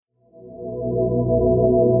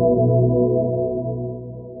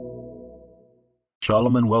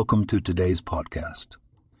Shalom and welcome to today's podcast.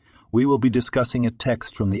 We will be discussing a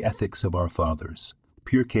text from the Ethics of Our Fathers,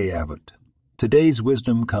 Pirkei Avot. Today's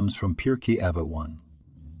wisdom comes from Pirkei Avot 1.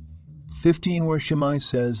 15 where Shammai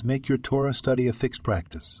says, make your Torah study a fixed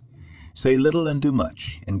practice. Say little and do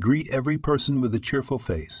much, and greet every person with a cheerful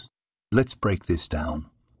face. Let's break this down.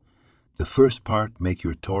 The first part, make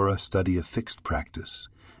your Torah study a fixed practice,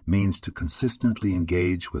 means to consistently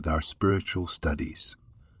engage with our spiritual studies.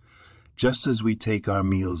 Just as we take our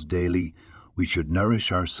meals daily, we should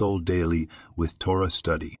nourish our soul daily with Torah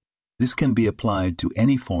study. This can be applied to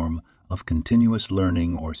any form of continuous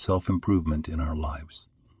learning or self-improvement in our lives.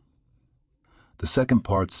 The second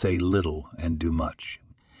part, say little and do much,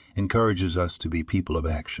 encourages us to be people of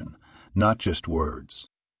action, not just words.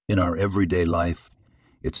 In our everyday life,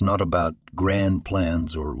 it's not about grand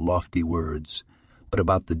plans or lofty words, but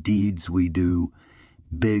about the deeds we do,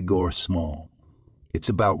 big or small. It's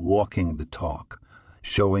about walking the talk,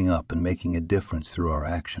 showing up and making a difference through our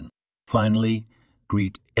action. Finally,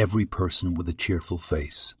 greet every person with a cheerful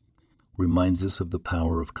face. Reminds us of the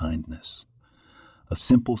power of kindness. A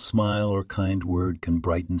simple smile or kind word can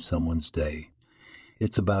brighten someone's day.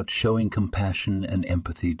 It's about showing compassion and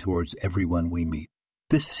empathy towards everyone we meet.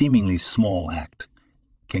 This seemingly small act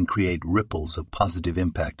can create ripples of positive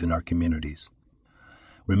impact in our communities.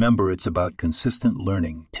 Remember, it's about consistent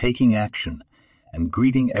learning, taking action, and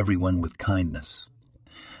greeting everyone with kindness.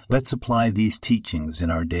 Let's apply these teachings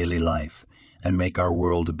in our daily life and make our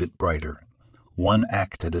world a bit brighter, one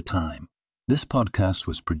act at a time. This podcast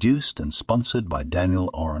was produced and sponsored by Daniel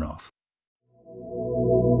Aronoff.